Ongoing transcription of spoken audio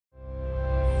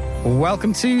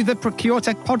Welcome to the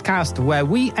ProcureTech podcast, where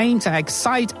we aim to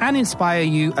excite and inspire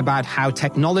you about how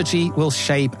technology will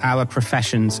shape our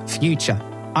profession's future.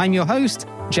 I'm your host,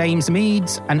 James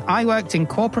Meads, and I worked in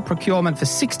corporate procurement for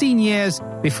 16 years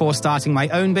before starting my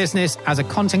own business as a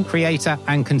content creator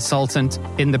and consultant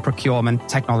in the procurement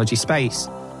technology space.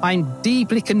 I'm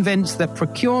deeply convinced that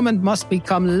procurement must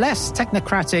become less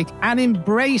technocratic and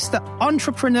embrace the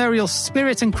entrepreneurial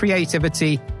spirit and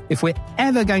creativity if we're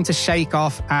ever going to shake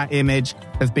off our image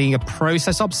of being a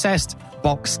process-obsessed,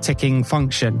 box-ticking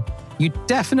function. You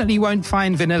definitely won't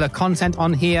find vanilla content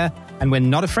on here, and we're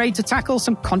not afraid to tackle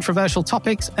some controversial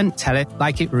topics and tell it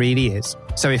like it really is.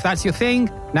 So if that's your thing,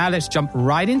 now let's jump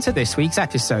right into this week's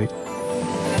episode.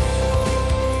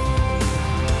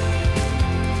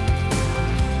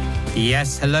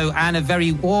 Yes, hello, and a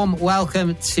very warm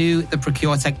welcome to the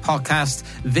ProcureTech podcast.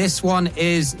 This one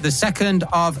is the second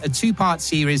of a two-part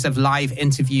series of live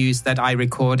interviews that I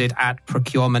recorded at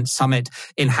Procurement Summit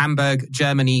in Hamburg,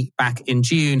 Germany, back in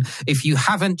June. If you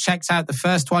haven't checked out the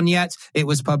first one yet, it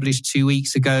was published 2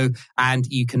 weeks ago, and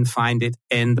you can find it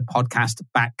in the podcast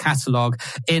back catalogue.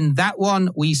 In that one,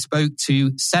 we spoke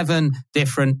to 7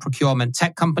 different procurement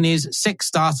tech companies, 6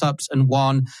 startups, and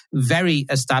 1 very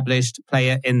established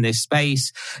player in this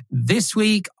space. This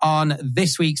week on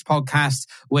this week's podcast,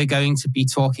 we're going to be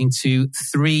talking to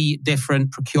 3 different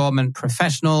procurement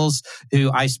professionals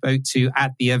who I spoke to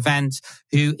at the event,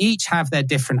 who each have their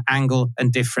different angle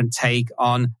and different take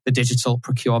on the digital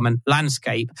procurement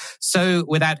landscape. So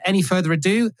without any further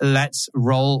ado, let's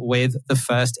roll with the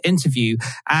first interview.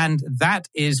 And that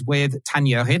is with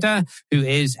Tanja Ridder, who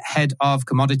is head of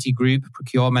commodity group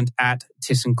procurement at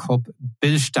ThyssenKrupp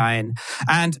Bilstein.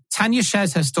 And Tanja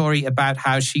shares her story about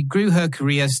how she grew her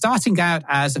career starting out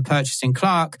as a purchasing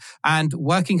clerk and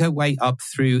working her way up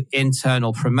through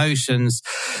internal promotions,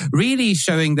 really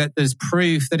showing that there's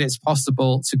proof that it's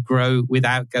possible to grow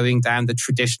without going down the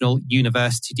traditional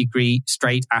university degree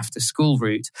straight after school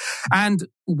route. And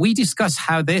we discuss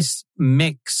how this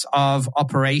mix of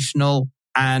operational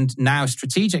and now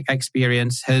strategic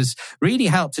experience has really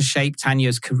helped to shape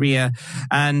Tanja's career.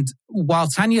 And while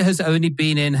Tanja has only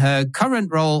been in her current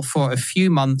role for a few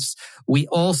months, we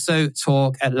also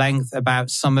talk at length about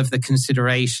some of the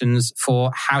considerations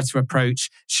for how to approach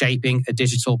shaping a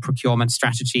digital procurement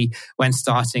strategy when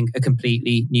starting a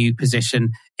completely new position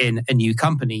in a new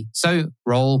company. So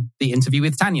roll the interview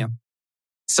with Tanja.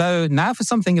 So now for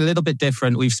something a little bit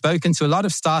different. We've spoken to a lot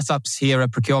of startups here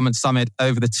at Procurement Summit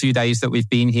over the 2 days that we've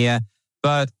been here.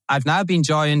 But I've now been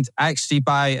joined actually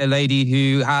by a lady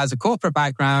who has a corporate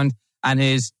background and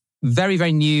is very,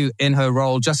 very new in her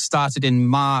role, just started in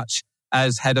March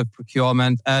as head of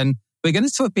procurement. And we're going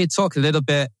to talk a little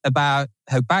bit about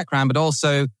her background, but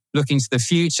also looking to the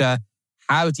future.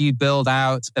 How do you build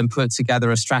out and put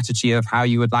together a strategy of how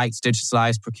you would like to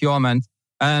digitalize procurement?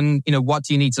 And, what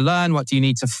do you need to learn? What do you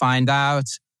need to find out?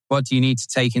 What do you need to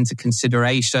take into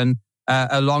consideration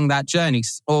along that journey?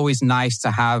 It's always nice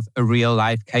to have a real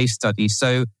life case study.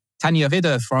 So Tanja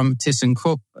Ridder from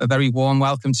ThyssenKrupp, a very warm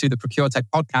welcome to the ProcureTech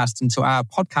podcast and to our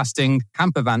podcasting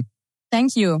camper van.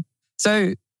 Thank you.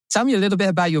 So tell me a little bit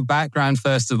about your background,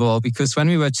 first of all, because when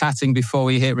we were chatting before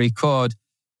we hit record,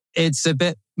 it's a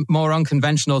bit more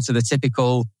unconventional to the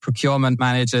typical procurement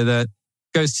manager that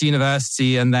goes to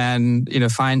university and then,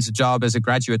 finds a job as a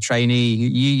graduate trainee.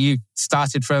 You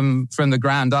started from the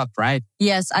ground up, right?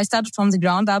 Yes, I started from the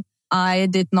ground up. I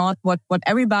did not what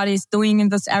everybody is doing in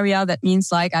this area. That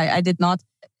means I did not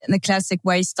in a classic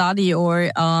way study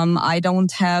or I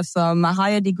don't have a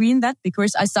higher degree in that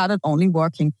because I started only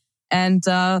working. And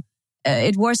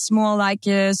it was more like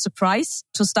a surprise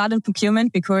to start in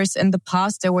procurement because in the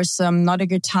past there was not a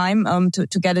good time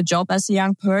to get a job as a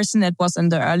young person. It was in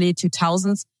the early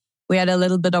 2000s. We had a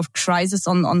little bit of crisis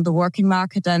on the working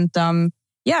market. And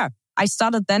I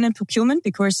started then in procurement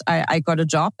because I got a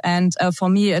job. And for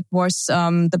me, it was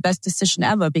the best decision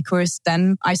ever because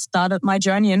then I started my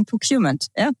journey in procurement.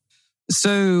 Yeah.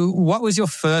 So what was your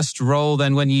first role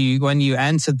then when you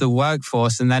entered the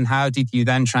workforce, and then how did you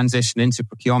then transition into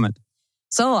procurement?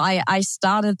 So I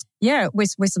started,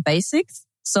 with the basics.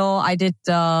 So I did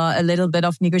a little bit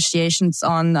of negotiations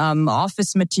on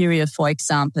office material, for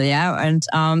example, and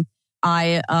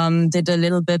I did a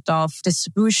little bit of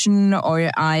distribution, or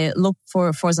I looked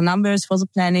for the numbers, for the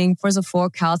planning, for the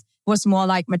forecast. It was more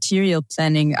like material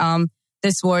planning.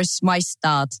 This was my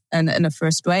start in the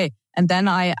first way. And then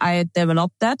I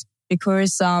developed that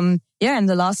because, in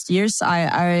the last years,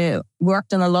 I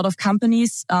worked in a lot of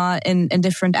companies, in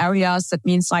different areas. That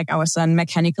means I was in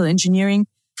mechanical engineering,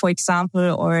 for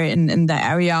example, or in the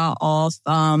area of,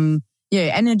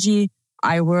 energy.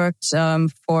 I worked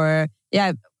for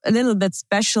a little bit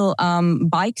special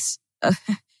bikes.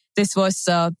 This was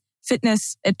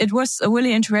fitness. It was a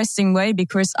really interesting way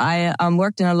because I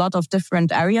worked in a lot of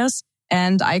different areas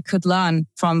and I could learn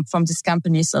from these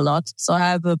companies a lot. So I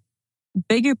have a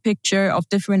bigger picture of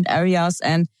different areas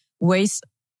and ways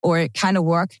or kind of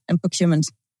work in procurement.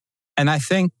 And I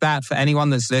think that for anyone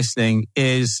that's listening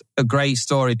is a great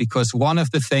story, because one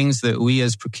of the things that we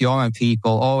as procurement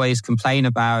people always complain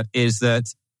about is that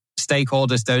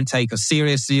stakeholders don't take us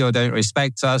seriously or don't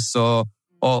respect us or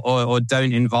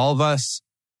don't involve us.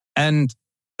 And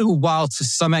while to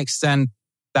some extent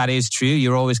that is true,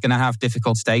 you're always going to have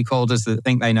difficult stakeholders that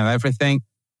think they know everything.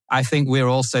 I think we're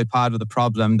also part of the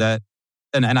problem that,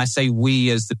 and I say we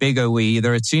as the bigger we,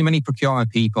 there are too many procurement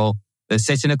people that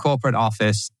sit in a corporate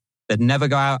office that never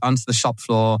go out onto the shop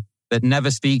floor, that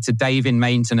never speak to Dave in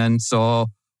maintenance or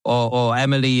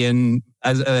Emily in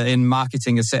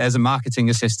marketing as a marketing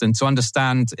assistant to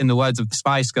understand, in the words of the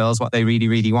Spice Girls, what they really,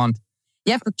 really want.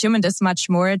 Yeah, procurement is much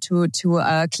more to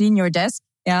clean your desk,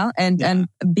 and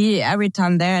be every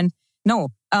time there. And no,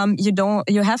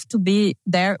 you have to be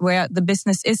there where the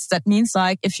business is. That means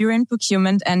like if you're in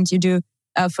procurement and you do,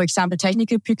 for example,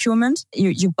 technical procurement,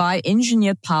 you buy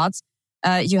engineered parts.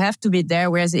 You have to be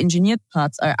there where the engineered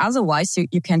parts are. Otherwise,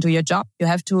 you can't do your job. You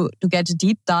have to get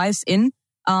deep dives in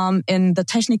the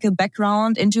technical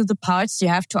background into the parts. You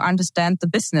have to understand the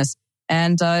business,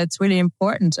 and it's really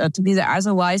important to be there.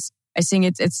 Otherwise, I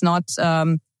think it's not.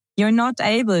 You're not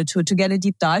able to get a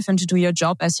deep dive and to do your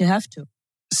job as you have to.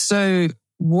 So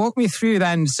walk me through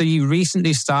then. So you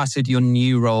recently started your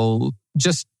new role.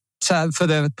 Just for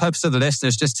the purpose of the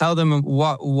listeners, just tell them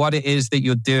what it is that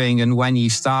you're doing and when you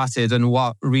started and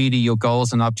what really your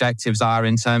goals and objectives are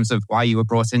in terms of why you were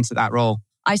brought into that role.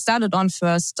 I started on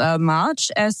 1st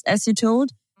March, as you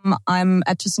told. I'm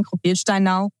at ThyssenKrupp Bilstein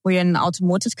now. We're an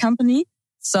automotive company.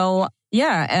 So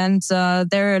yeah, and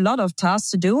there are a lot of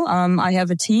tasks to do. I have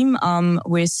a team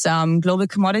with global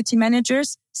commodity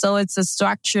managers. So it's a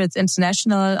structure, it's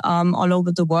international all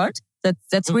over the world.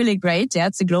 That's really great. Yeah,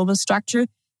 it's a global structure.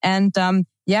 And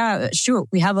sure,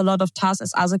 we have a lot of tasks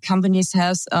as other companies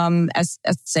have as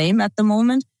same at the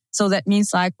moment. So that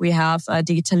means like we have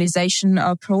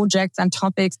digitalization projects and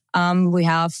topics. We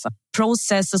have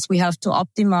processes we have to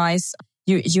optimize.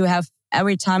 You have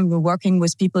every time we're working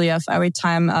with people, you have every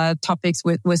time topics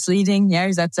with leading.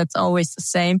 Yeah, that's always the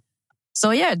same.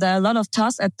 So yeah, there are a lot of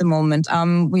tasks at the moment.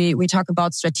 We talk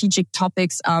about strategic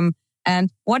topics.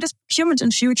 And what is procurement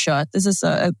in future? This is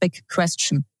a big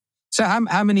question. So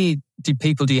how many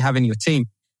people do you have in your team?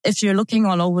 If you're looking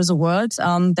all over the world,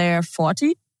 there are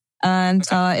 40. And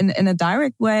in a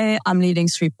direct way, I'm leading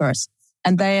 3 persons.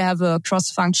 And they have a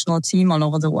cross-functional team all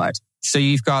over the world. So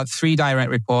you've got 3 direct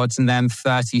reports and then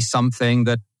 30-something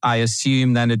that I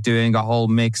assume then are doing a whole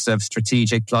mix of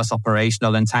strategic plus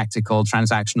operational and tactical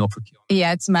transactional procurement.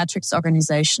 Yeah, it's a matrix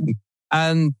organization.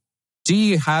 And do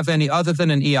you have any, other than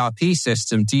an ERP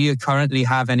system, do you currently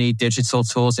have any digital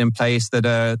tools in place that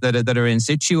are in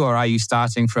situ, or are you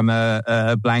starting from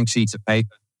a blank sheet of paper?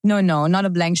 No, not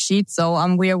a blank sheet. So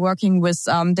we are working with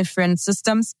different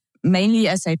systems, mainly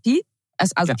SAP,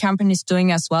 as other companies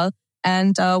doing as well.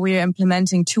 And we are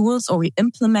implementing tools, or we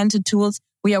implemented tools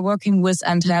we are working with,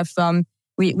 and have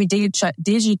we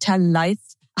digitalize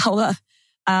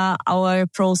our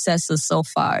processes so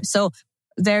far. So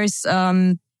there's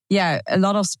a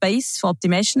lot of space for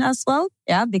optimization as well.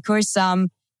 Yeah, because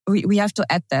we have to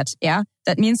add that. Yeah,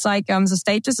 that means like the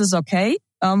status is okay.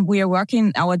 We are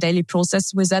working our daily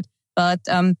process with that, but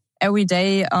every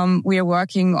day we are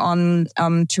working on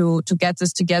to get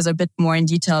this together a bit more in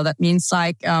detail. That means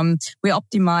like we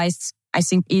optimize, I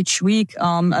think, each week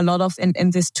a lot of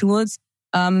in these tools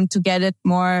to get it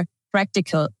more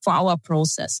practical for our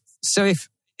process. So if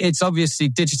it's obviously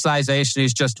digitalization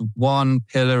is just one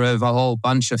pillar of a whole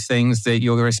bunch of things that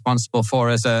you're responsible for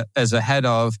as a head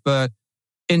of, but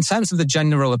in terms of the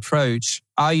general approach,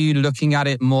 are you looking at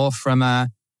it more from a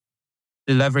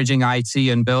leveraging IT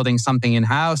and building something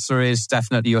in-house, or is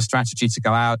definitely your strategy to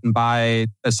go out and buy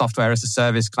a software as a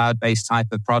service, cloud-based type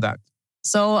of product?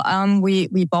 So we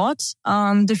bought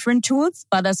different tools,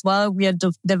 but as well we are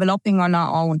developing on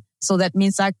our own. So that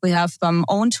means like we have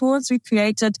own tools we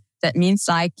created. That means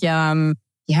like dashboards,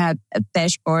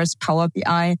 Power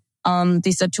BI.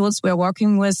 These are tools we're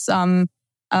working with.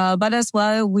 But as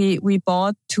well we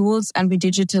bought tools and we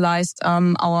digitalized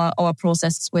our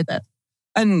processes with it.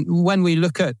 And when we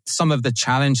look at some of the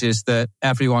challenges that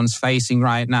everyone's facing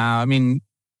right now, I mean,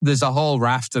 there's a whole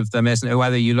raft of them, isn't it?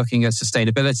 Whether you're looking at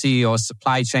sustainability or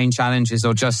supply chain challenges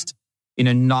or just,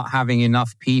 not having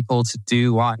enough people to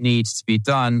do what needs to be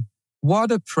done.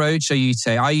 What approach are you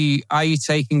taking? Are you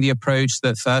taking the approach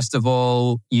that first of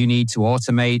all you need to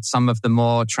automate some of the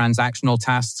more transactional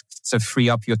tasks to free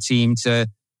up your team to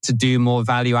do more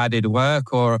value added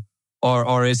work, or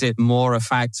is it more a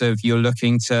fact of you're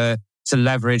looking to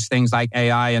leverage things like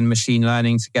AI and machine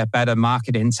learning to get better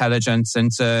market intelligence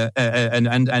and to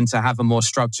have a more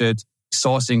structured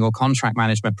sourcing or contract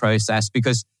management process?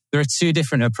 Because there are two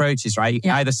different approaches, right? You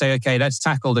can either say, okay, let's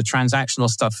tackle the transactional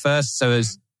stuff first, so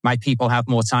as my people have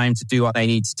more time to do what they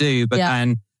need to do. But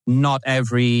then not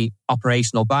every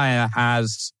operational buyer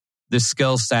has the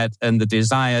skill set and the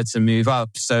desire to move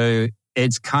up. So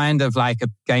it's kind of like a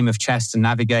game of chess to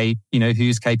navigate,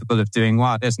 who's capable of doing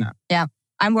what, isn't it? Yeah.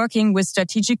 I'm working with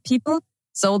strategic people.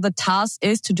 So the task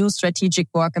is to do strategic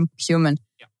work in procurement.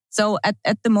 Yeah. So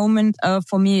at the moment,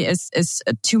 for me, is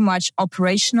too much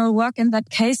operational work in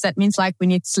that case. That means like we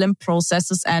need slim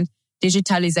processes, and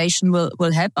digitalization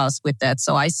will help us with that.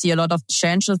 So I see a lot of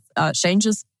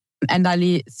changes, and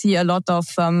I see a lot of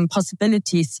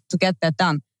possibilities to get that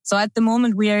done. So at the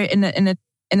moment we are in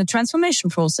a transformation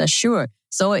process, sure.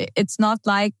 So it's not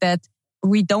like that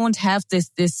we don't have this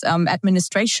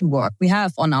administration work we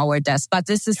have on our desk, but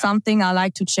this is something I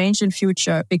like to change in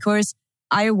future, because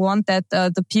I want that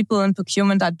the people in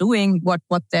procurement are doing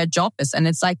what their job is, and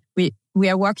it's like we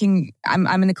are working.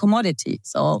 I'm in a commodity,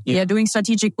 so we are doing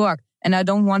strategic work. And I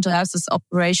don't want to have this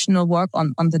operational work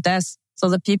on the desk. So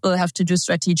the people have to do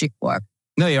strategic work.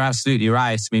 No, you're absolutely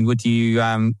right. I mean, would you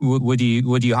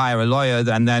hire a lawyer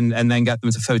and then get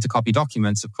them to photocopy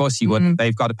documents? Of course you wouldn't.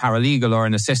 They've got a paralegal or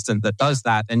an assistant that does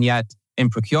that. And yet in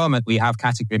procurement, we have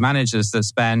category managers that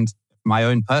spend, my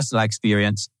own personal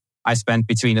experience, I spent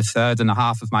between a third and a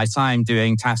half of my time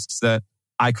doing tasks that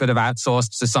I could have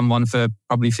outsourced to someone for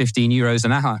probably 15 euros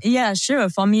an hour. Yeah, sure.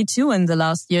 For me too in the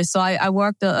last year. So I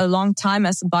worked a long time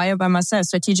as a buyer by myself,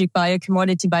 strategic buyer,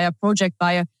 commodity buyer, project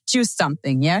buyer, choose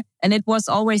something. Yeah. And it was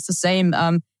always the same.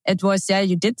 It was,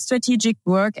 you did strategic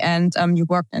work and you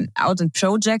worked out in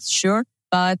projects, sure.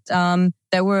 But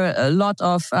there were a lot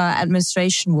of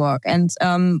administration work. And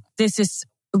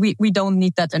we don't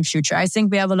need that in future. I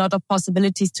think we have a lot of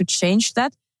possibilities to change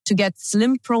that, to get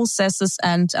slim processes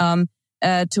and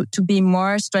to be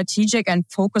more strategic and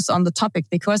focus on the topic,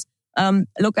 because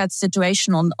look at the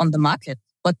situation on the market.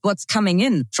 What's coming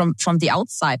in from the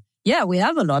outside? Yeah, we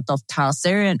have a lot of tasks.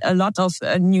 There are a lot of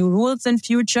new rules in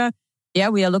future. Yeah,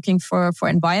 we are looking for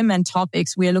environment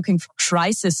topics. We are looking for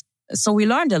crisis. So we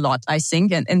learned a lot, I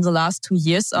think, in the last 2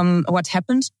 years. What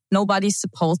happened? Nobody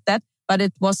supposed that, but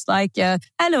it was like,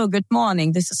 hello, good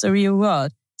morning. This is a real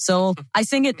world. So I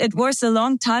think it was a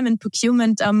long time in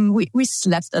procurement. We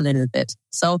slept a little bit.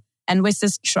 So, and with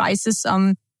this crisis,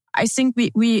 I think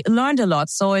we learned a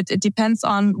lot. So it depends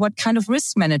on what kind of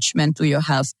risk management do you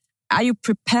have. Are you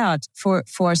prepared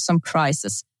for some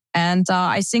crisis? And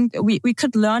I think we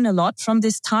could learn a lot from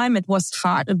this time. It was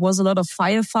hard. It was a lot of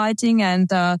firefighting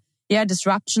and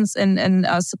disruptions in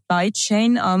supply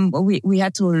chain. We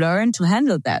had to learn to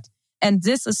handle that. And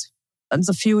this is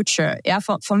the future. Yeah,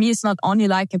 for me, it's not only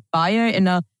like a buyer in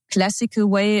a classical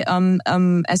way,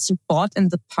 as you bought in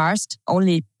the past,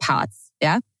 only parts.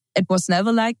 Yeah, it was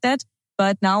never like that.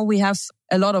 But now we have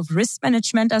a lot of risk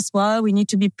management as well. We need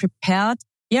to be prepared.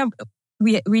 Yeah,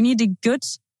 we need a good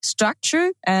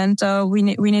structure and we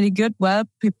need a good, well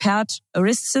prepared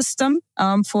risk system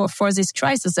for this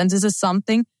crisis. And this is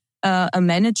something a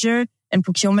manager in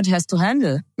procurement has to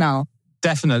handle now.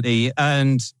 Definitely,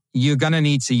 and you're going to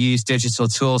need to use digital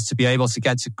tools to be able to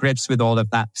get to grips with all of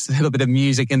that. There's a little bit of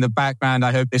music in the background.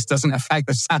 I hope this doesn't affect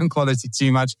the sound quality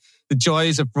too much. The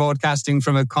joys of broadcasting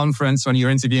from a conference when you're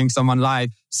interviewing someone live.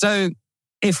 So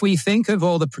if we think of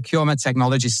all the procurement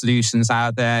technology solutions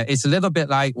out there, it's a little bit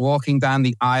like walking down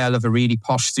the aisle of a really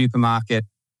posh supermarket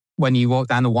when you walk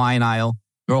down the wine aisle.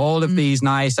 There are all of these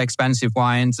nice, expensive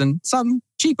wines and some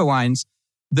cheaper wines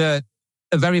that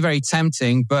are very, very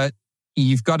tempting, but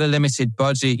you've got a limited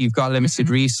budget, you've got limited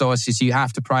resources, you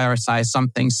have to prioritize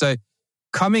something. So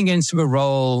coming into a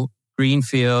role,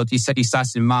 greenfield, you said you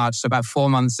started in March, so about 4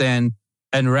 months in,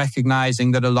 and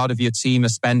recognizing that a lot of your team are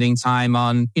spending time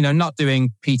on, not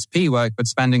doing P2P work, but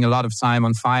spending a lot of time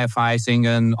on firefighting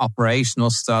and operational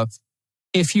stuff.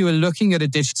 If you were looking at a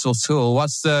digital tool,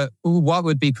 what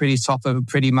would be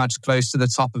pretty much close to the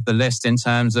top of the list in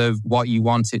terms of what you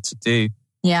want it to do?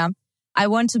 Yeah. I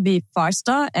want to be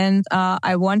faster and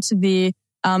I want to be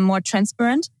more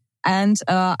transparent, and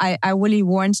I really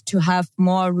want to have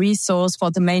more resource for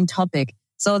the main topic.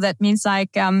 So that means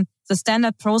like the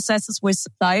standard processes with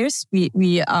suppliers.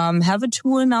 We have a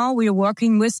tool now we are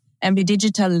working with, and we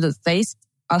digitalize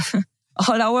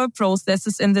all our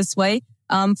processes in this way.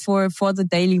 for the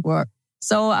daily work.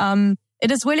 So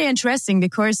it is really interesting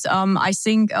because I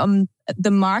think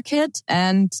the market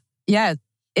and it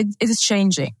is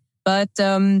changing, but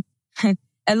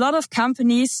a lot of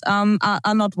companies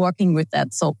are not working with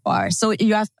that so far. So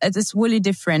it is really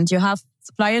different. You have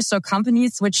suppliers or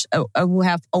companies which who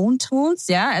have own tools,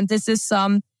 and this is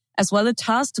as well a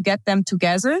task to get them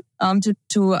together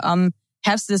to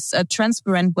have this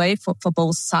transparent way for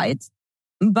both sides.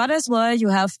 But as well, you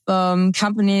have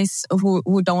companies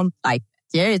who don't like that.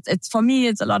 Yeah, it's for me,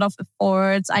 it's a lot of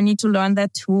effort. I need to learn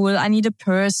that tool. I need a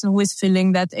person who is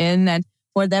filling that in, and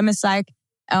for them, it's like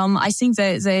I think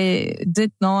they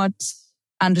did not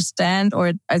understand,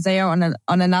 or they are on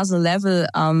another level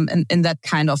in that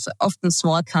kind of often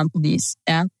small companies.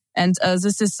 Yeah, and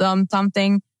this is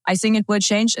something I think it will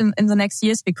change in the next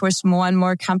years because more and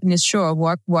more companies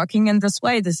working in this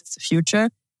way. This is the future,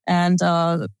 and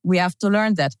we have to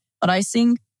learn that. But I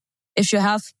think if you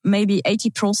have maybe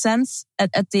 80%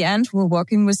 at the end who are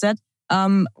working with that,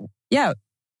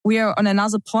 we are on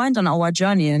another point on our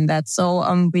journey in that. So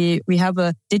we have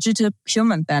a digital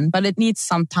procurement then, but it needs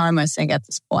some time, I think, at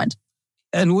this point.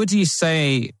 And would you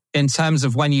say, in terms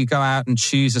of when you go out and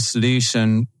choose a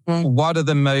solution, what are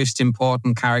the most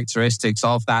important characteristics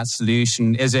of that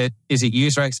solution? Is it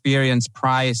user experience,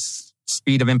 price,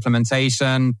 speed of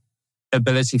implementation,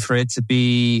 ability for it to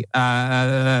be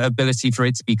customized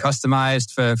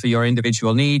for your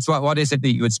individual needs? What is it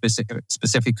that you would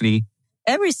specifically?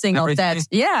 Everything of that.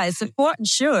 Yeah, it's important,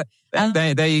 sure.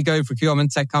 There you go,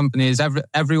 procurement tech companies.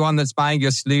 Everyone that's buying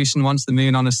your solution wants the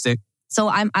moon on a stick. So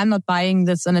I'm not buying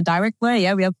this in a direct way.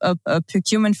 Yeah, we have a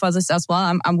procurement for this as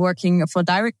well. I'm working for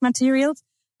direct materials,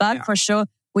 but for sure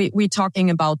we talking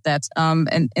about that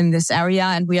in this area,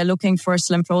 and we are looking for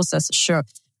slim processes. Sure.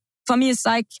 For me, it's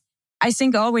like I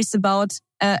think always about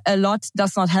a lot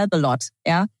does not help a lot.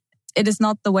 Yeah. It is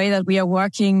not the way that we are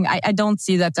working. I don't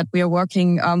see that we are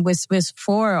working with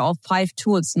 4 or 5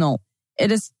 tools. No,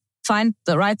 it is find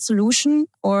the right solution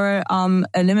or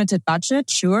a limited budget,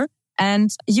 sure, and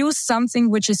use something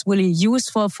which is really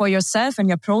useful for yourself and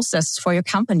your process for your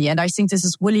company. And I think this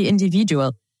is really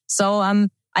individual. So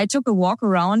I took a walk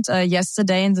around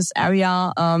yesterday in this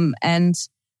area, and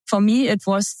for me it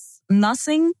was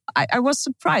nothing. I was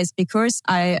surprised because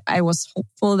I was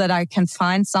hopeful that I can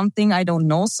find something I don't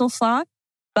know so far,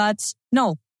 but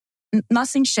no,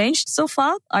 nothing changed so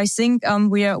far. I think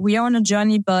we are on a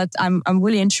journey, but I'm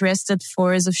really interested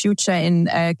for the future in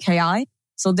KI.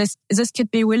 So this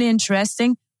could be really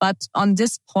interesting, but on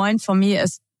this point for me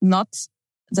is not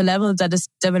the level that is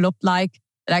developed like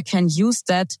that I can use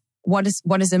that. What is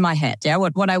in my head? Yeah,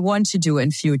 what I want to do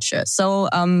in future. So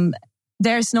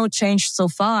there's no change so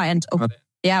far. And what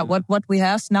we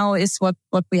have now is what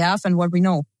we have and what we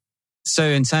know. So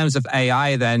in terms of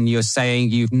AI, then you're saying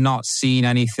you've not seen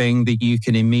anything that you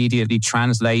can immediately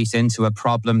translate into a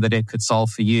problem that it could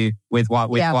solve for you with what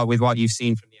you've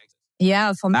seen from the exit.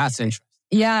 Yeah, for me, that's interesting.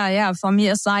 Yeah. For me,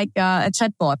 it's like a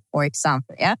chatbot, for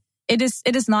example. Yeah, it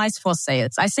is nice for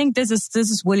sales. I think this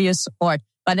is really a support.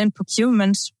 But in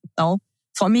procurement, no,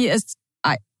 for me,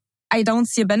 I don't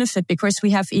see a benefit because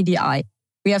we have EDI,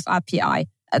 we have API.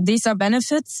 These are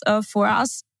benefits for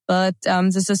us, but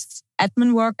this is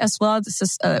admin work as well. This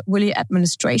is really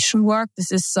administration work.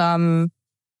 This is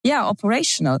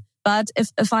operational. But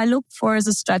if I look for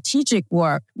the strategic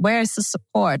work, where is the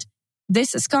support?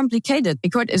 This is complicated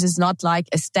because it is not like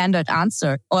a standard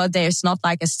answer, or there's not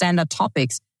like a standard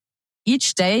topics.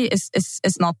 Each day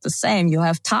is not the same. You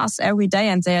have tasks every day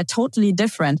and they are totally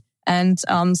different. And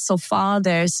so far,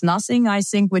 there's nothing, I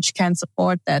think, which can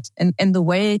support that in the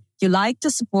way you like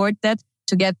to support that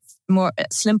to get more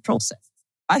slim process.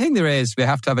 I think there is. We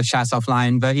have to have a chat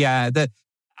offline. But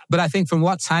but I think from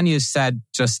what Tanya said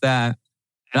just there,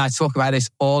 and I talk about this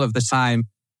all of the time,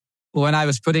 when I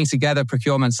was putting together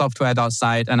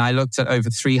procurementsoftware.site and I looked at over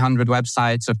 300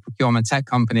 websites of procurement tech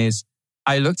companies,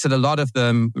 I looked at a lot of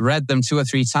them, read them 2 or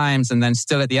 3 times, and then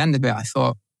still at the end of it, I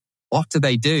thought, what do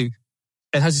they do?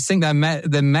 And I just think that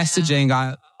the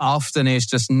messaging often is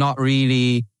just not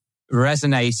really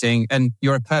resonating. And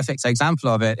you're a perfect example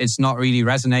of it. It's not really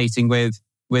resonating with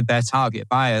their target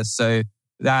buyers. So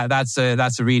that's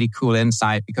a really cool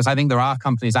insight, because I think there are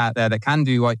companies out there that can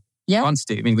do what you want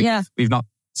to do. I mean, we've not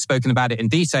spoken about it in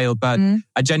detail, but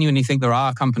I genuinely think there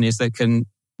are companies that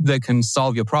can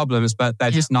solve your problems, but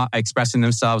they're just not expressing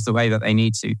themselves the way that they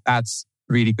need to. That's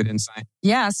really good insight.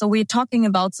 Yeah, so we're talking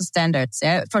about the standards.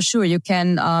 Yeah, for sure, you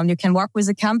can work with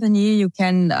a company, you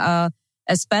can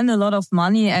spend a lot of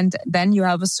money, and then you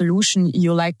have a solution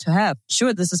you like to have.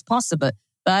 Sure, this is possible,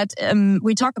 but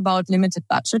we talk about limited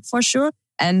budget for sure,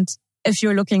 and if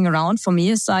you're looking around, for me,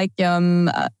 it's like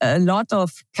a lot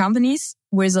of companies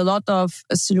with a lot of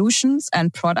solutions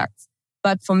and products.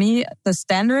 But for me, the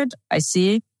standard I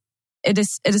see, it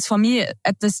is for me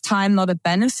at this time not a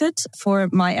benefit for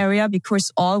my area,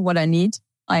 because all what I need,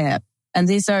 I have. And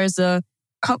these are the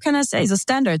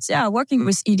standards. Yeah, working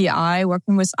with EDI,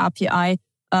 working with API,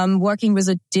 working with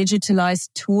a digitalized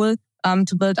tool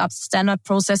to build up standard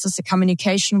processes, the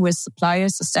communication with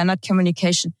suppliers, the standard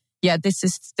communication. Yeah, this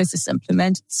is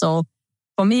implemented. So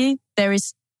for me, there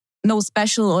is no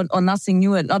special or nothing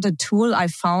new. Another tool I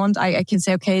found, I can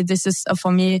say, okay, this is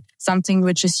for me something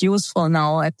which is useful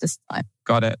now at this time.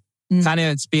 Got it. Tanya,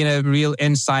 it's been a real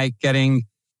insight getting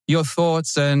your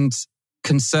thoughts and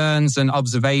concerns and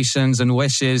observations and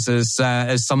wishes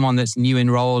as someone that's new in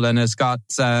role and has got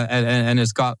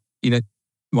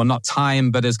not time,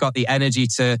 but has got the energy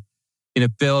to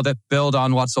build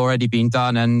on what's already been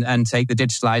done and take the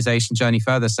digitalization journey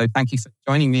further. So thank you for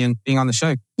joining me and being on the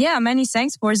show. Yeah, many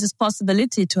thanks for this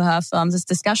possibility to have this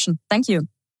discussion. Thank you.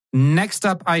 Next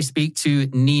up, I speak to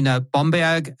Nina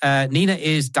Bomberg. Nina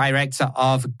is Director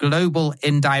of Global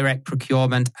Indirect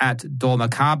Procurement at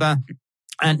dormakaba.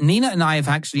 And Nina and I have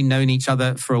actually known each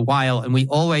other for a while, and we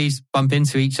always bump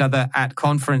into each other at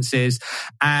conferences.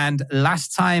 And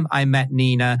last time I met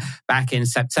Nina back in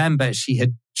September, she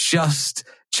had just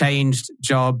changed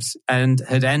jobs and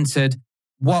had entered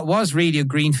what was really a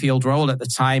greenfield role at the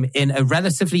time in a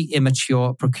relatively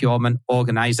immature procurement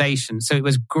organization. So it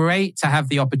was great to have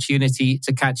the opportunity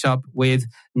to catch up with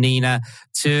Nina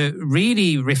to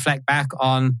really reflect back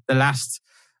on the last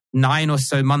 9 or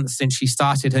so months since she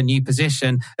started her new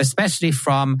position, especially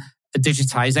from a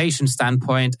digitization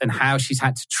standpoint and how she's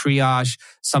had to triage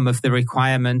some of the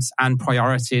requirements and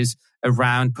priorities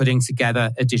around putting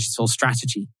together a digital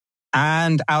strategy.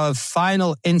 And our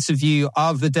final interview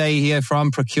of the day here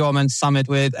from Procurement Summit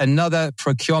with another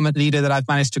procurement leader that I've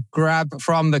managed to grab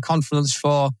from the conference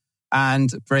floor and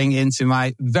bring into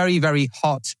my very, very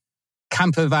hot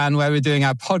camper van where we're doing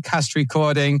our podcast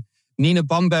recording. Nina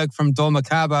Bomberg from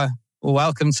dormakaba,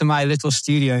 welcome to my little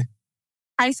studio.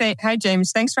 Hi,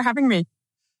 James. Thanks for having me.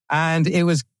 And it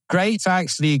was great to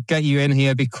actually get you in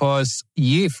here because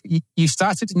you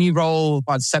started a new role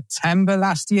September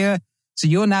last year. So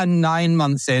you're now 9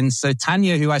 months in. So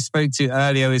Tanya, who I spoke to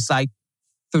earlier, is like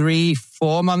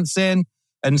 3-4 months in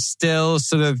and still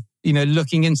sort of,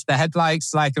 looking into the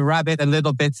headlights like a rabbit a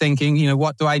little bit, thinking,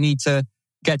 what do I need to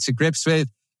get to grips with?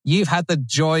 You've had the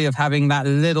joy of having that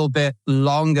little bit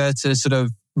longer to sort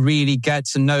of really get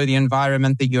to know the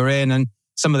environment that you're in and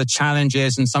some of the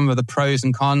challenges and some of the pros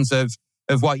and cons of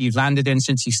what you've landed in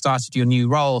since you started your new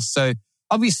role. So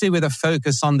obviously with a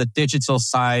focus on the digital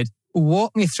side,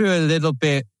 walk me through a little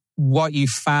bit what you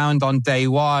found on day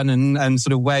one and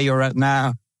sort of where you're at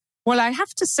now. Well, I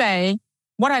have to say,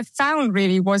 what I found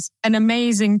really was an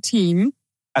amazing team.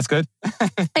 That's good.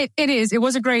 It is. It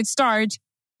was a great start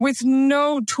with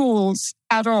no tools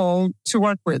at all to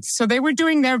work with. So they were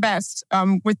doing their best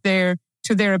to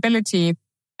their ability.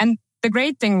 And the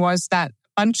great thing was that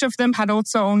a bunch of them had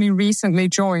also only recently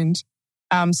joined.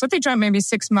 So they joined maybe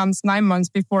 6 months, 9 months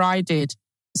before I did.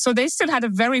 So they still had a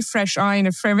very fresh eye and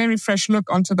a very fresh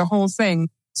look onto the whole thing.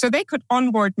 So they could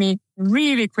onboard me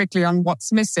really quickly on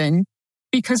what's missing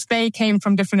because they came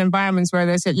from different environments where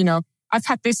they said, I've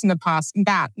had this in the past and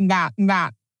that and that and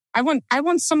that. I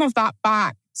want some of that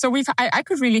back. So I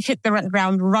could really hit the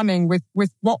ground running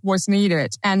with what was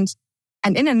needed. And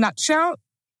in a nutshell,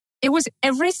 it was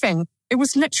everything. It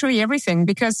was literally everything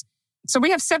so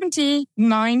we have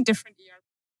 79 different ERPs.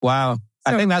 Wow.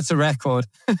 I think that's a record.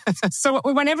 So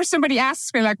whenever somebody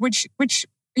asks me, like, which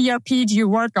ERP do you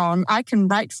work on? I can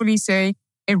rightfully say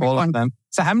every all one. Of them.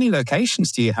 So how many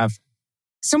locations do you have?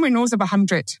 Somewhere north of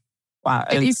 100. Wow.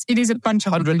 It is a bunch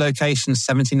of 100 locations,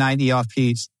 79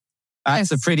 ERPs.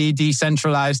 That's a pretty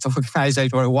decentralized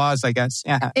organization, or it was, I guess.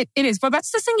 Yeah. It is. But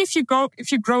that's the thing if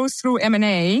you grow through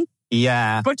M&A.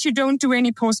 Yeah. But you don't do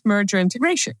any post-merger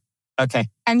integration. Okay.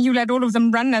 And you let all of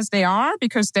them run as they are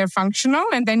because they're functional.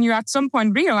 And then you at some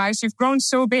point realize you've grown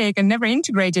so big and never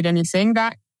integrated anything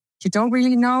that you don't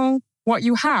really know what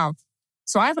you have.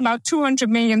 So I have about 200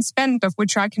 million spent, of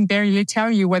which I can barely tell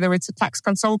you whether it's a tax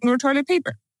consultant or toilet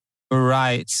paper.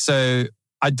 Right. So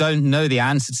I don't know the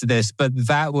answer to this, but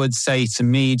that would say to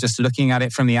me, just looking at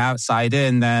it from the outside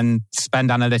in, then spend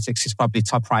analytics is probably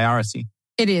top priority.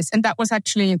 It is. And that was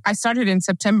actually, I started in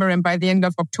September and by the end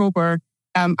of October,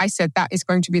 I said that is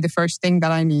going to be the first thing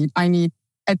that I need. I need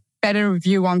a better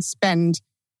view on spend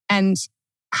and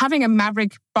having a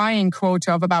maverick buying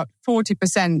quota of about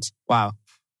 40%. Wow.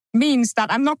 Means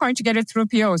that I'm not going to get it through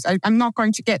POs. I'm not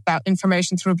going to get that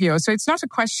information through POs. So it's not a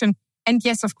question And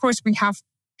yes, of course, we have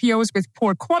POs with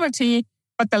poor quality,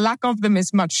 but the lack of them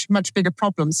is much, much bigger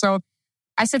problem. So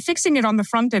I said fixing it on the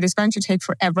front end is going to take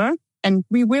forever. And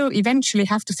we will eventually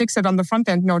have to fix it on the front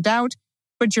end, no doubt.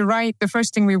 But you're right. The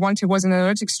first thing we wanted was an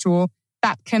analytics tool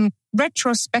that can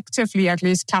retrospectively at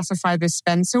least classify this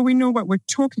spend so we know what we're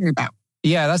talking about.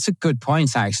 Yeah, that's a good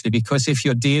point, actually, because if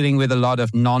you're dealing with a lot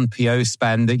of non-PO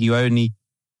spend that you only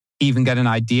even get an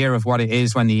idea of what it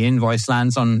is when the invoice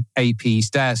lands on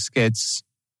AP's desk,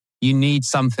 you need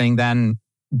something then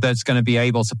that's going to be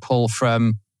able to pull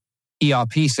from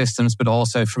ERP systems, but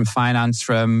also from finance,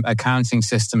 from accounting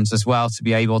systems as well, to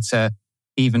be able to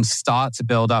even start to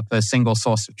build up a single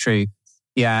source of truth.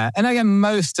 Yeah. And again,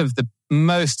 most of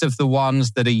the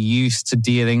ones that are used to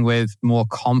dealing with more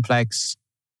complex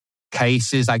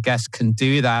cases, I guess, can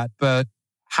do that. But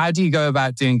how do you go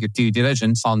about doing your due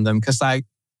diligence on them? Because I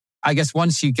guess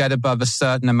once you get above a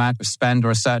certain amount of spend or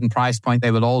a certain price point,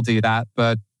 they will all do that.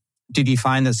 But did you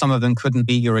find that some of them couldn't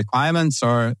meet your requirements,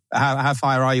 or how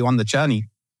far are you on the journey?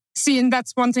 See, and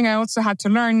that's one thing I also had to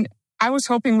learn. I was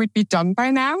hoping we'd be done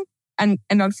by now, and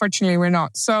unfortunately we're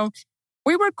not. So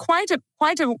we were quite a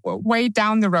way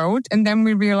down the road, and then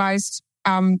we realized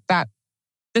that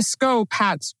the scope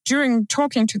had, during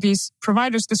talking to these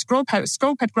providers, the scope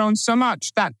had grown so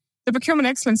much that the procurement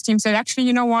excellence team said, actually,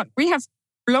 you know what? We have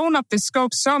blown up the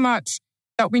scope so much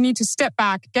that we need to step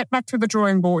back, get back to the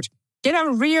drawing board, get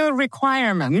our real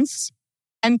requirements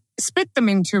and split them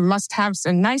into must-haves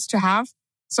and nice-to-have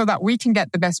so that we can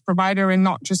get the best provider and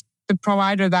not just the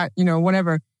provider that,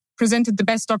 whatever, presented the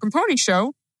best dog and pony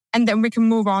show. And then we can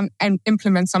move on and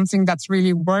implement something that's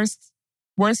really worth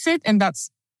it. And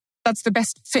that's the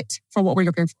best fit for what we're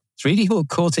looking for. It's really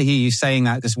cool to hear you saying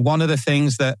that, because one of the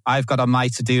things that I've got on my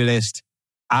to-do list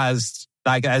as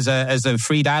a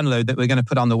free download that we're going to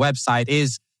put on the website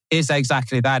is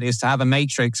exactly that, is to have a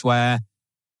matrix where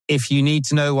if you need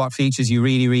to know what features you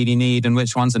really, really need and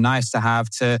which ones are nice to have,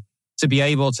 to be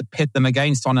able to pit them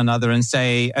against one another and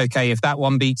say, okay, if that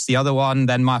one beats the other one,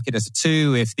 then mark it as a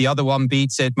 2. If the other one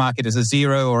beats it, mark it as a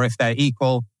 0. Or if they're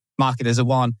equal, mark it as a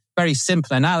 1. Very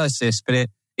simple analysis, but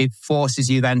it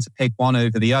forces you then to pick one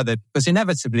over the other. Because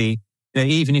inevitably,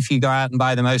 even if you go out and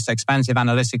buy the most expensive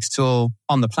analytics tool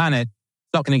on the planet,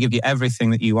 it's not going to give you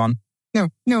everything that you want.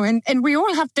 No. And we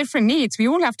all have different needs. We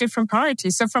all have different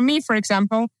priorities. So for me, for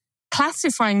example,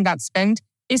 classifying that spend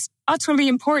is utterly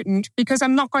important because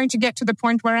I'm not going to get to the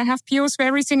point where I have POs for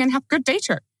everything and have good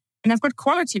data and have good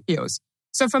quality POs.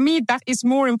 So for me, that is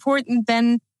more important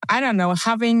than,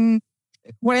 having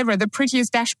whatever, the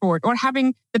prettiest dashboard or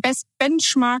having the best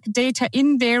benchmark data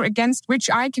in there against which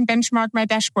I can benchmark my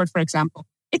dashboard, for example.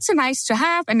 It's a nice to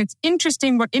have and it's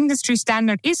interesting what industry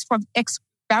standard is for X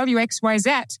value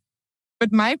XYZ.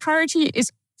 But my priority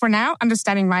is, for now,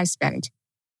 understanding my spend.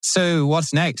 So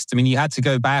what's next? I mean, you had to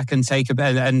go back and take a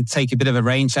bit of a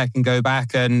rain check and go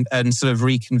back and sort of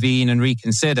reconvene and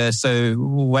reconsider. So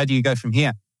where do you go from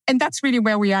here? And that's really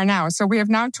where we are now. So we have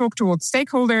now talked to all the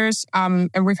stakeholders, and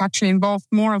we've actually involved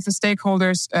more of the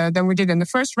stakeholders than we did in the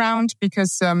first round,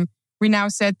 because we now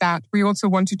said that we also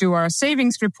want to do our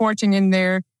savings reporting in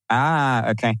there.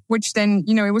 Okay. Which then,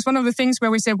 it was one of the things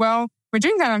where we said, well, we're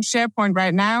doing that on SharePoint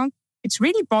right now. It's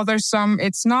really bothersome.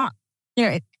 It's not,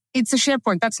 it's a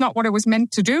SharePoint. That's not what it was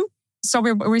meant to do. So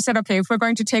we said, okay, if we're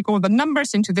going to take all the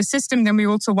numbers into the system, then we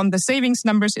also want the savings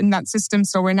numbers in that system.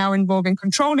 So we're now involving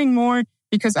controlling more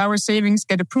because our savings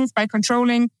get approved by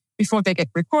controlling before they get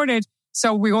recorded.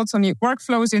 So we also need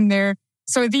workflows in there.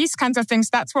 So these kinds of things,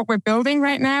 that's what we're building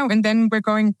right now. And then we're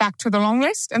going back to the long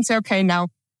list and say, okay, now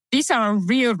these are our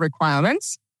real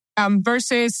requirements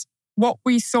versus what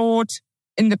we thought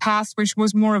in the past, which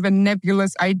was more of a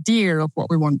nebulous idea of what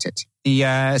we wanted.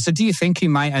 Yeah. So do you think you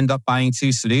might end up buying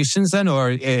 2 solutions then? Or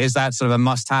is that sort of a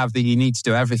must-have that you need to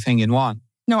do everything in one?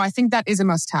 No, I think that is a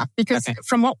must-have because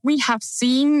from what we have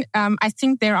seen, I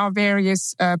think there are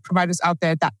various providers out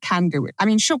there that can do it. I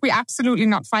mean, should we absolutely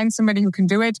not find somebody who can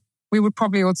do it, we would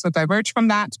probably also diverge from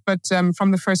that. But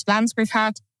from the first glance we've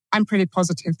had, I'm pretty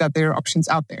positive that there are options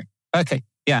out there. Okay.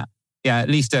 Yeah. Yeah, at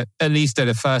least at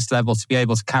a first level to be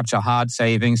able to capture hard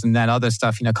savings, and then other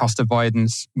stuff, cost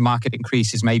avoidance, market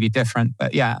increases may be different.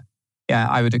 But yeah,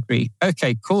 I would agree.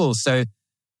 Okay, cool. So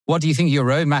what do you think your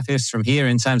roadmap is from here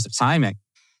in terms of timing?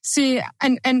 See,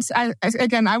 and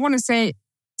again, I want to say,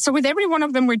 so with every one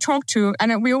of them we talk to,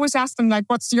 and we always ask them, like,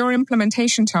 what's your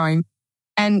implementation time?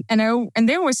 And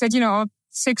they always said,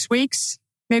 6 weeks,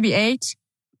 maybe 8.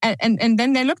 And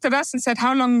then they looked at us and said,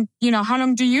 how long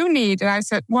do you need? And I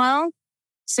said, well,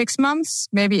 6 months,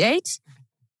 maybe 8.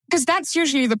 Because that's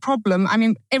usually the problem. I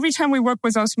mean, every time we work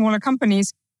with our smaller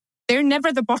companies, they're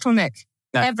never the bottleneck,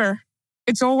 ever.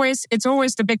 it's always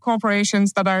the big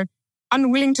corporations that are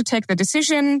unwilling to take the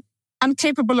decision,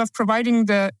 incapable of providing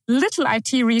the little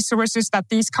IT resources that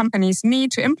these companies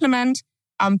need to implement,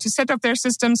 to set up their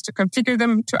systems, to configure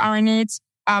them to our needs.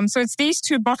 So it's these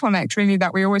two bottlenecks really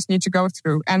that we always need to go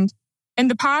through. And in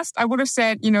the past, I would have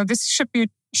said, this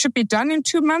should be done in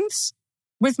 2 months.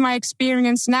 With my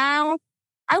experience now,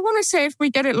 I want to say if we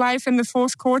get it live in the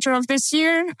fourth quarter of this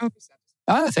year, I'll be satisfied.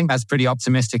 I think that's pretty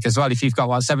optimistic as well. If you've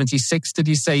got 76, did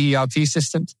you say, ERP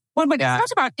systems? Well, but It's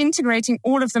not about integrating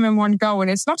all of them in one go. And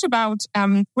it's not about,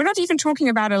 we're not even talking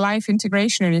about a live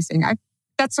integration or anything.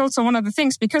 That's also one of the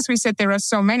things, because we said there are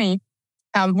so many,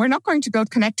 we're not going to build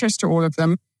connectors to all of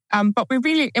them. But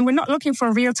we're not looking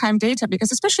for real-time data,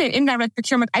 because especially in indirect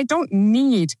procurement, I don't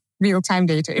need real-time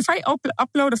data. If I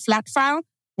upload a flat file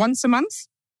once a month,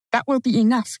 that will be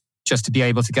enough. Just to be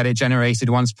able to get it generated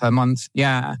once per month.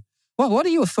 Yeah. Well, what are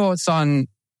your thoughts on,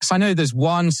 because I know there's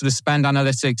one sort of spend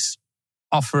analytics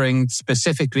offering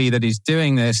specifically that is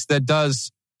doing this, that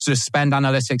does sort of spend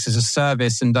analytics as a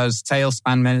service and does tail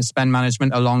spend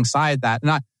management alongside that.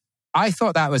 And I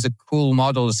thought that was a cool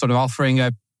model, sort of offering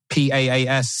a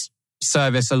PaaS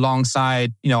service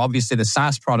alongside, obviously the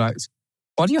SaaS product.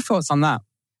 What are your thoughts on that?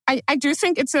 I do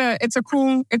think it's a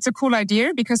cool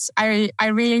idea, because I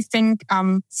really think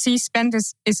C-spend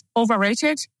is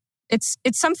overrated.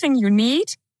 It's something you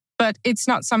need, but it's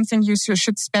not something you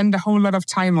should spend a whole lot of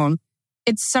time on.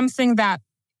 It's something that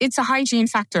it's a hygiene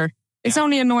factor. It's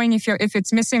only annoying if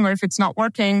it's missing or if it's not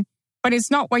working, but it's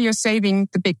not where you're saving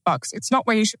the big bucks. It's not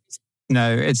where you should be.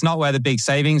 No, it's not where the big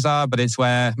savings are, but it's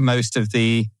where most of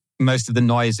the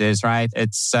noise is, right?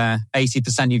 It's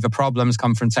 80% of your problems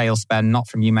come from tail spend, not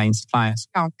from your main suppliers.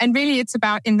 No. And really it's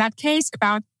about, in that case,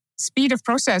 about speed of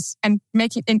process and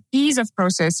making an ease of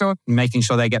process. So making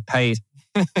sure they get paid.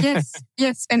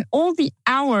 Yes. And all the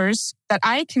hours that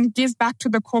I can give back to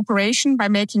the corporation by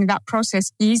making that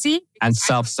process easy. And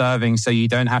self-serving, so you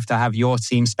don't have to have your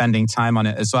team spending time on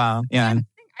it as well. Yeah.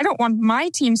 I don't want my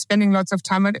team spending lots of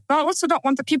time on it, but I also don't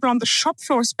want the people on the shop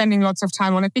floor spending lots of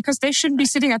time on it, because they shouldn't be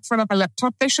sitting in front of a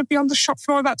laptop. They should be on the shop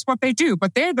floor. That's what they do.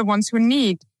 But they're the ones who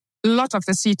need a lot of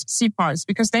the C parts,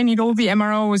 because they need all the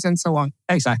MROs and so on.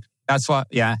 Exactly. That's what,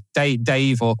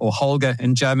 Dave or Holger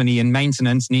in Germany in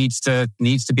maintenance needs to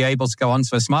be able to go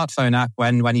onto a smartphone app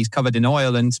when he's covered in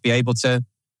oil and to be able to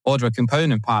order a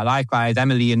component part. Likewise,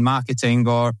 Emily in marketing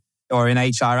or in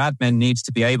HR admin needs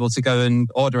to be able to go and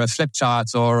order a flip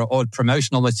chart or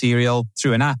promotional material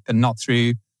through an app and not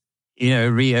through, a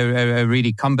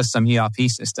really cumbersome ERP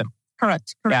system.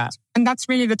 Correct. Yeah. And that's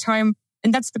really the time,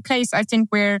 and that's the place, I think,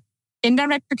 where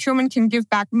indirect procurement can give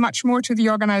back much more to the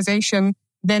organization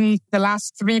than the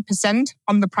last 3%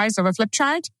 on the price of a flip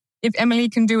chart, if Emily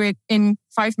can do it in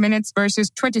 5 minutes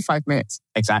versus 25 minutes.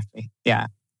 Exactly. Yeah.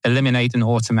 Eliminate and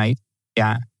automate.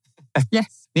 Yeah.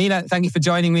 Yes. Nina, thank you for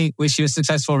joining me. Wish you a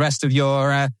successful rest of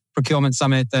your procurement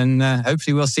summit, and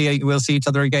hopefully we'll see each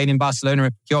other again in Barcelona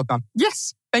at ProcureCon.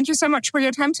 Yes. Thank you so much for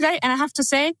your time today. And I have to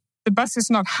say, the bus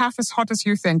is not half as hot as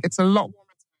you think. It's a lot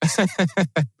warmer.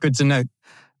 Good to know.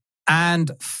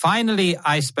 And finally,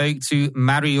 I spoke to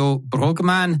Mario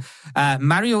Brugman.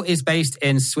 Mario is based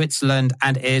in Switzerland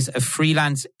and is a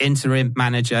freelance interim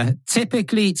manager,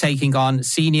 typically taking on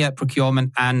senior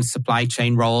procurement and supply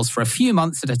chain roles for a few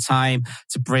months at a time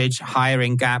to bridge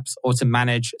hiring gaps or to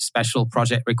manage special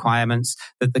project requirements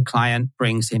that the client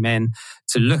brings him in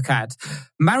to look at.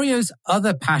 Mario's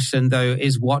other passion, though,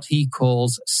 is what he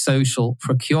calls social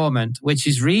procurement, which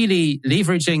is really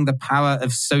leveraging the power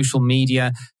of social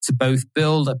media to both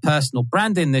build a personal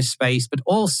brand in this space, but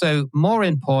also, more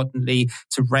importantly,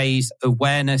 to raise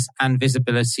awareness and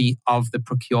visibility of the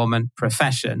procurement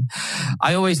profession.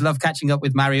 I always love catching up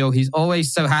with Mario. He's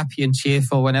always so happy and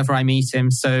cheerful whenever I meet him.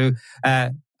 So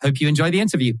hope you enjoy the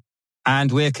interview.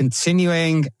 And we're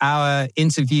continuing our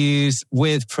interviews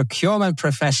with procurement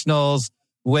professionals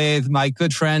with my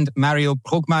good friend Mario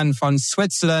Brugman from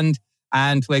Switzerland.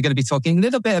 And we're going to be talking a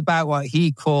little bit about what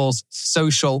he calls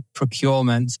social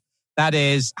procurement. That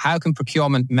is, how can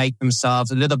procurement make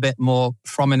themselves a little bit more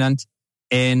prominent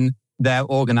in their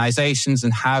organizations,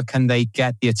 and how can they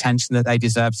get the attention that they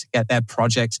deserve to get their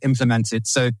projects implemented?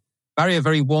 So, Mario, a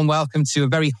very warm welcome to a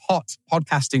very hot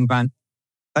podcasting event.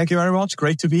 Thank you very much.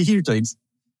 Great to be here, James.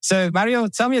 So, Mario,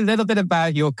 tell me a little bit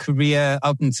about your career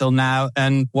up until now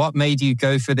and what made you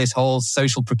go for this whole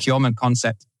social procurement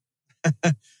concept.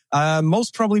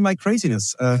 Most probably my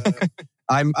craziness.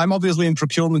 I'm obviously in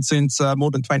procurement since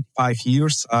more than 25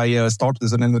 years. I started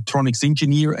as an electronics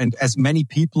engineer, and as many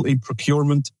people in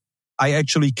procurement, I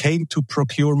actually came to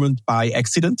procurement by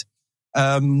accident.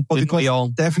 But it was all?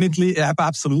 definitely,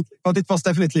 absolutely. But it was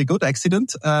definitely a good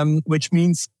accident, which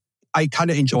means I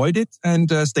kind of enjoyed it and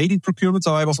stayed in procurement.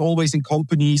 So I was always in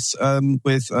companies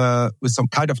with some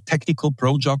kind of technical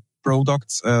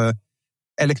products,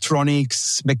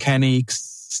 electronics,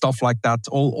 mechanics, stuff like that,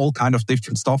 all kind of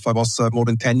different stuff. I was more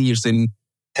than 10 years in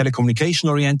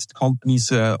telecommunication-oriented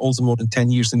companies, also more than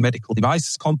 10 years in medical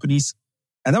devices companies.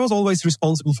 And I was always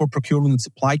responsible for procurement and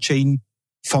supply chain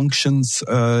functions,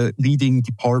 leading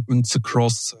departments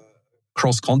across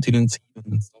continents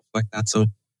and stuff like that. So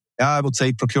yeah, I would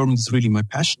say procurement is really my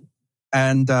passion.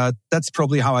 And that's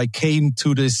probably how I came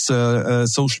to this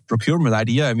social procurement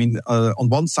idea. I mean, on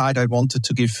one side, I wanted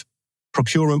to give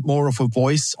procurement more of a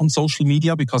voice on social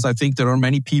media because I think there are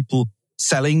many people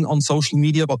selling on social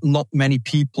media, but not many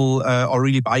people are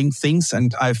really buying things.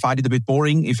 And I find it a bit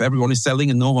boring if everyone is selling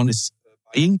and no one is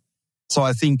buying. So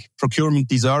I think procurement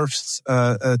deserves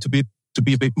to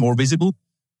be a bit more visible.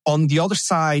 On the other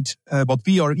side, what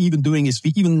we are even doing is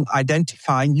we even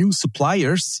identify new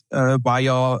suppliers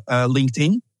via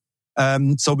LinkedIn.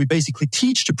 So we basically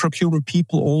teach the procurement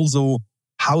people also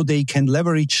how they can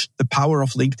leverage the power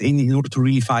of LinkedIn in order to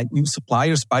really find new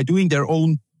suppliers by doing their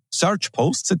own search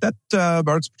posts. And that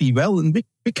works pretty well. And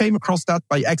we came across that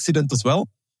by accident as well.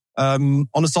 On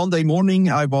a Sunday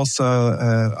morning, I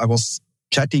was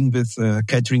chatting with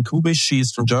Katrin Kubisch. She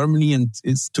is from Germany and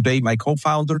is today my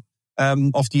co-founder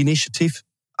of the initiative.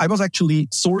 I was actually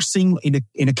sourcing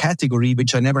in a category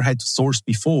which I never had to source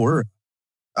before.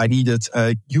 I needed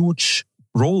huge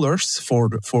rollers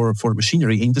for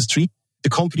machinery industry. The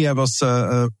company I was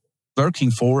working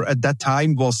for at that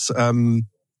time was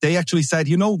they actually said,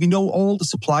 we know all the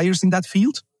suppliers in that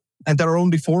field, and there are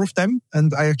only 4 of them.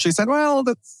 And I actually said, well,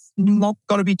 that's not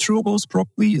going to be true most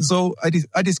probably. So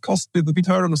I discussed with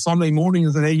her on a Sunday morning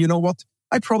and said, hey, you know what?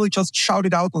 I probably just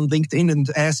shouted out on LinkedIn and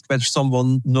asked whether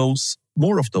someone knows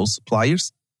more of those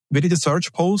suppliers. We did a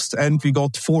search post and we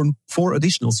got four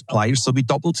additional suppliers. So we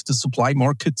doubled the supply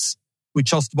markets with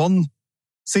just one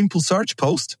simple search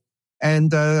post.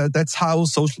 And that's how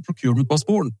social procurement was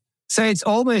born. So it's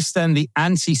almost then the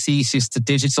antithesis to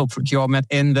digital procurement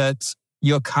in that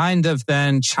you're kind of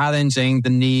then challenging the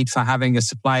need for having a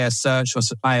supplier search or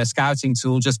supplier scouting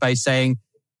tool just by saying,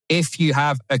 if you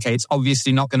have, it's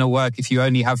obviously not going to work if you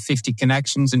only have 50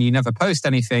 connections and you never post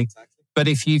anything. Exactly. But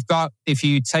if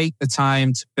you take the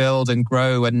time to build and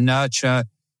grow and nurture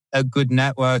a good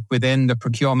network within the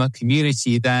procurement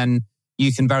community, then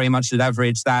you can very much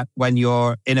leverage that when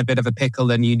you're in a bit of a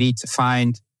pickle and you need to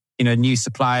find, a new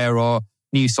supplier or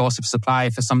new source of supply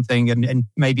for something and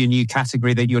maybe a new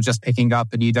category that you're just picking up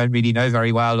and you don't really know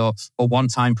very well or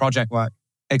one-time project work.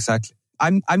 Exactly.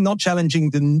 I'm not challenging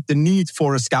the need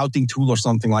for a scouting tool or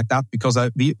something like that because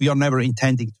we are never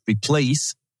intending to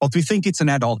replace, but we think it's an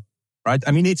add-on, right?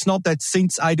 I mean, it's not that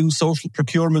since I do social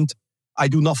procurement, I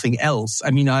do nothing else.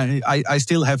 I mean, I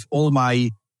still have all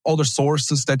my other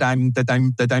sources that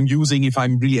I'm using if I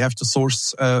really have to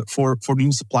source for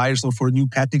new suppliers or for a new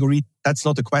category. That's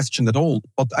not a question at all.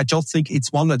 But I just think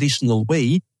it's one additional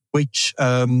way which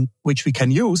we can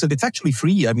use, and it's actually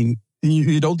free. I mean,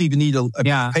 you don't even need a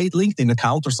paid LinkedIn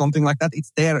account or something like that.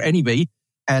 It's there anyway.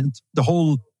 And the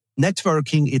whole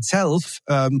networking itself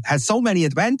has so many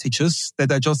advantages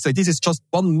that I just say this is just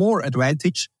one more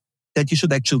advantage that you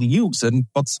should actually use. And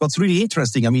what's really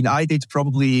interesting, I mean, I did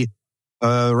probably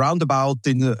roundabout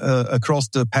across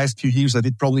the past few years, I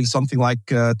did probably something like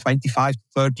 25 to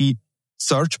 30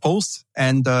 search posts.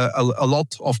 And a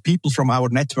lot of people from our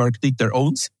network did their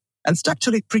own. And it's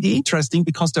actually pretty interesting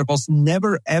because there was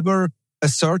never, ever a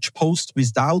search post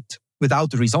without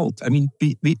a result. I mean,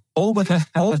 we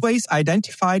always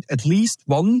identified at least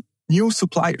one new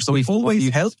supplier. So it always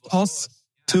helped us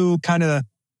to kind of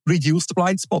reduce the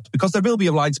blind spot because there will be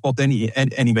a blind spot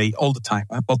anyway all the time.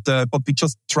 But we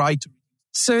just try to.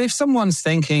 So if someone's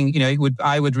thinking,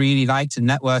 I would really like to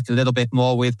network a little bit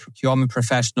more with procurement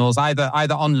professionals, either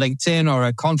on LinkedIn or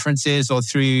at conferences or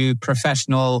through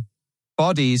professional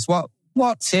bodies,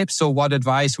 what tips or what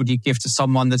advice would you give to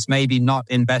someone that's maybe not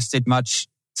invested much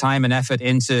time and effort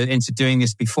into doing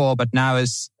this before, but now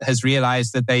has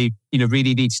realized that they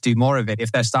really need to do more of it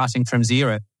if they're starting from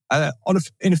zero?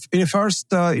 In a first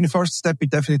step, it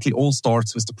definitely all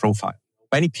starts with the profile.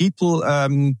 Many people,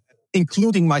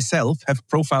 including myself, have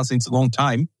profiles since a long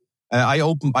time. I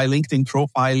opened my LinkedIn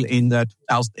profile in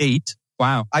 2008.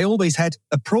 Wow! I always had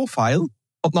a profile,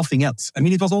 but nothing else. I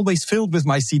mean, it was always filled with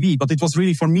my CV, but it was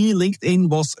really, for me, LinkedIn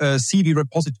was a CV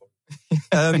repository,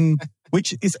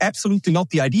 which is absolutely not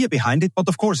the idea behind it. But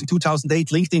of course, in 2008,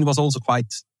 LinkedIn was also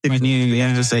quite difficult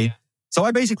to say. So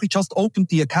I basically just opened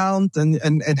the account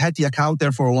and had the account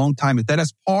there for a long time. And then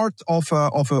as part of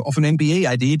an MBA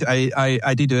I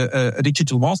did a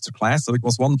digital masterclass. So it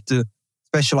was one of the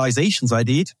specializations I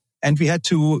did. And we had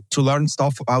to learn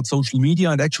stuff about social media,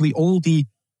 and actually all the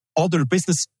other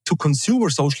business to consumer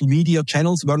social media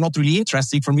channels were not really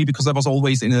interesting for me because I was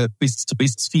always in a business to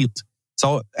business field.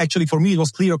 So actually for me, it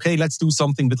was clear, okay, let's do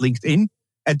something with LinkedIn.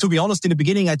 And to be honest, in the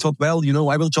beginning, I thought, well,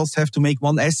 I will just have to make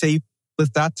one essay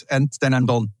with that and then I'm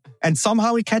done. And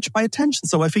somehow it catch my attention.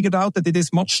 So I figured out that it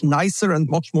is much nicer and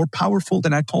much more powerful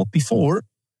than I thought before.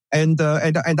 And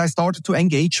I started to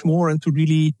engage more and to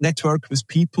really network with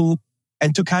people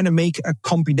and to kind of make a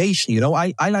combination.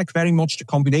 I like very much the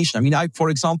combination. I mean, for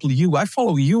example, I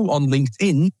follow you on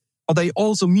LinkedIn, but I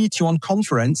also meet you on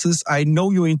conferences. I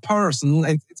know you in person,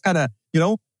 and it's kind of,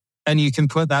 And you can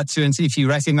put that to, and see if you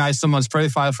recognize someone's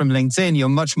profile from LinkedIn, you're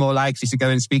much more likely to go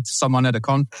and speak to someone at a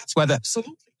conference.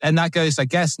 Absolutely. And that goes, I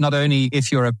guess, not only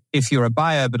if you're a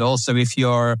buyer, but also if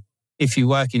you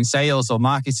work in sales or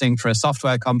marketing for a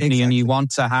software company. Exactly. And you want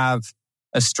to have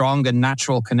a strong and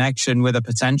natural connection with a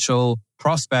potential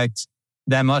prospect,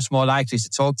 they're much more likely to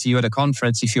talk to you at a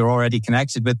conference if you're already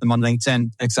connected with them on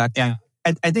LinkedIn. Exactly. Yeah.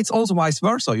 And it's also vice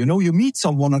versa. You meet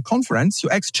someone at a conference, you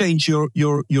exchange your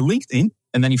LinkedIn,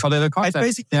 and then you follow the contact. And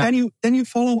basically, then you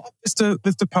follow up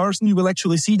with the person. You will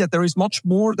actually see that there is much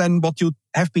more than what you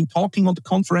have been talking on the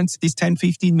conference, these 10,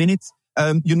 15 minutes.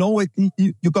 You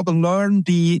got to learn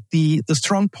the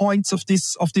strong points of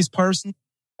this person.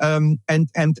 And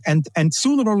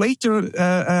sooner or later,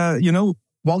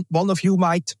 one of you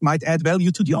might add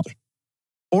value to the other,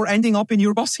 or ending up in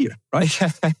your boss here, right?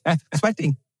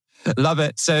 Sweating. Love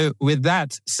it. So with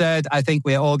that said, I think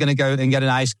we're all going to go and get an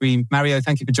ice cream. Mario,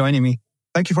 thank you for joining me.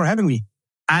 Thank you for having me.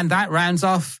 And that rounds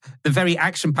off the very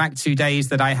action-packed 2 days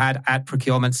that I had at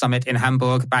Procurement Summit in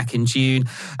Hamburg back in June.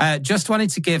 Just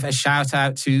wanted to give a shout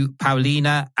out to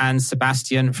Paulina and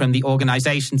Sebastian from the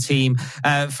organization team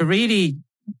for really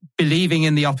believing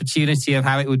in the opportunity of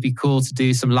how it would be cool to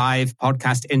do some live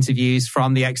podcast interviews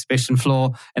from the exhibition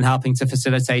floor and helping to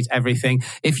facilitate everything.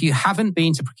 If you haven't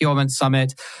been to Procurement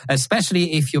Summit,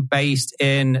 especially if you're based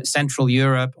in Central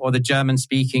Europe or the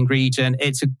German-speaking region,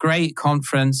 it's a great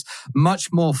conference,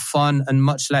 much more fun and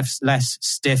much less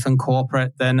stiff and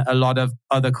corporate than a lot of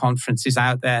other conferences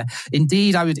out there.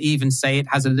 Indeed, I would even say it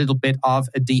has a little bit of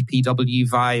a DPW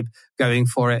vibe going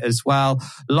for it as well.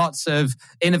 Lots of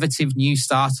innovative new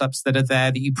startups that are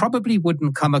there that you probably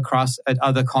wouldn't come across at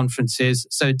other conferences.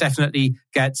 So definitely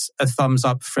gets a thumbs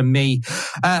up from me.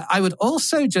 I would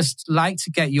also just like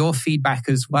to get your feedback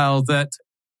as well that,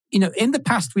 in the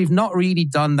past, we've not really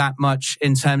done that much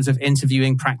in terms of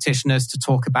interviewing practitioners to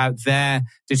talk about their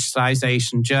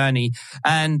digitalization journey.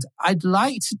 And I'd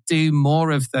like to do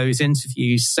more of those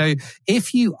interviews. So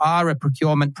if you are a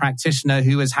procurement practitioner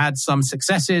who has had some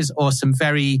successes or some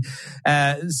very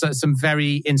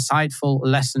insightful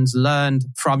lessons learned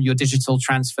from your digital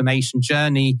transformation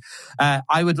journey,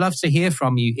 I would love to hear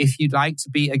from you. If you'd like to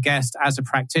be a guest as a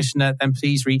practitioner, then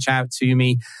please reach out to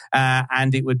me.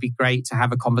 And it would be great to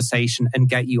have a conversation and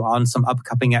get you on some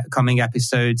upcoming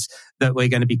episodes that we're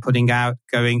going to be putting out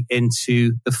going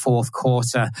into the fourth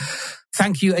quarter.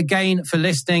 Thank you again for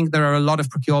listening. There are a lot of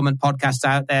procurement podcasts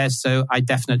out there, so I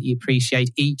definitely appreciate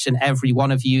each and every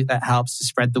one of you that helps to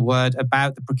spread the word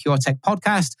about the ProcureTech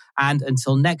podcast. And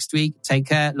until next week, take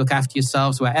care, look after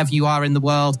yourselves wherever you are in the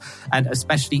world. And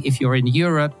especially if you're in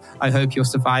Europe, I hope you're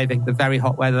surviving the very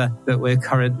hot weather that we're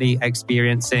currently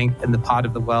experiencing in the part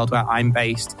of the world where I'm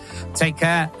based. Take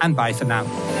care and bye for now.